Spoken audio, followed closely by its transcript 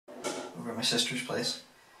over at my sister's place.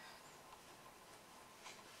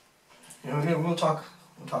 You know, we'll talk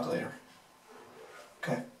later.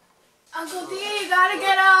 Okay. Uncle D, you gotta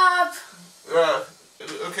get up.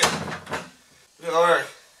 Okay. Alright.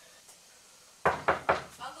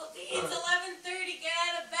 Uncle D, it's 11:30. Get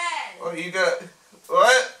out of bed. Oh, you got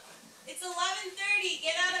what? It's 11:30.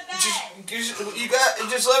 Get out of bed.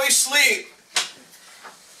 Just let me sleep.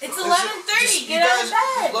 It's 11:30. Get out of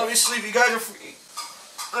bed. Let me sleep. You guys are free.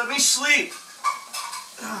 Let me sleep.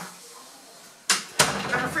 You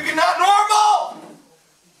guys are freaking not normal.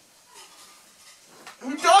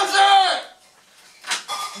 Who does it?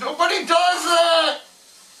 Nobody does it.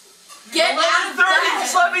 Get out of bed.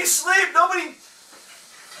 Just let me sleep. Nobody.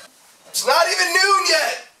 It's not even noon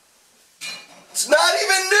yet. It's not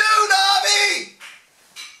even noon, Abby.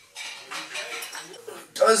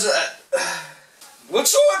 Does that?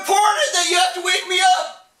 What's so important that you have to wake me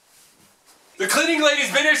up? The cleaning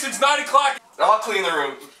lady's been here since 9 o'clock. I'll clean the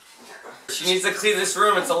room. She needs to clean this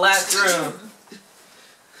room. It's the last room.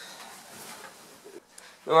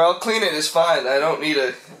 No, I'll clean it. It's fine. I don't need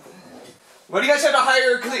a... Why do you guys have to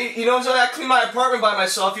hire a clean... You know, so I clean my apartment by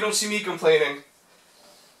myself. You don't see me complaining.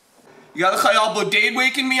 You got a Chayal Bodade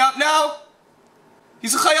waking me up now?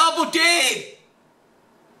 He's a Chayal Bodade.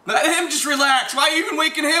 Let him just relax. Why are you even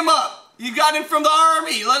waking him up? You got him from the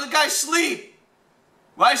army. Let the guy sleep.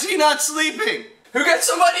 Why is he not sleeping? Who gets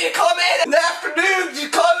somebody to come in the afternoon? You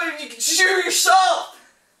come and you can shoot yourself.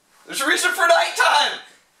 There's a reason for nighttime.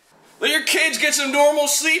 Let your kids get some normal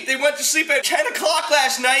sleep. They went to sleep at 10 o'clock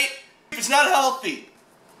last night. It's not healthy.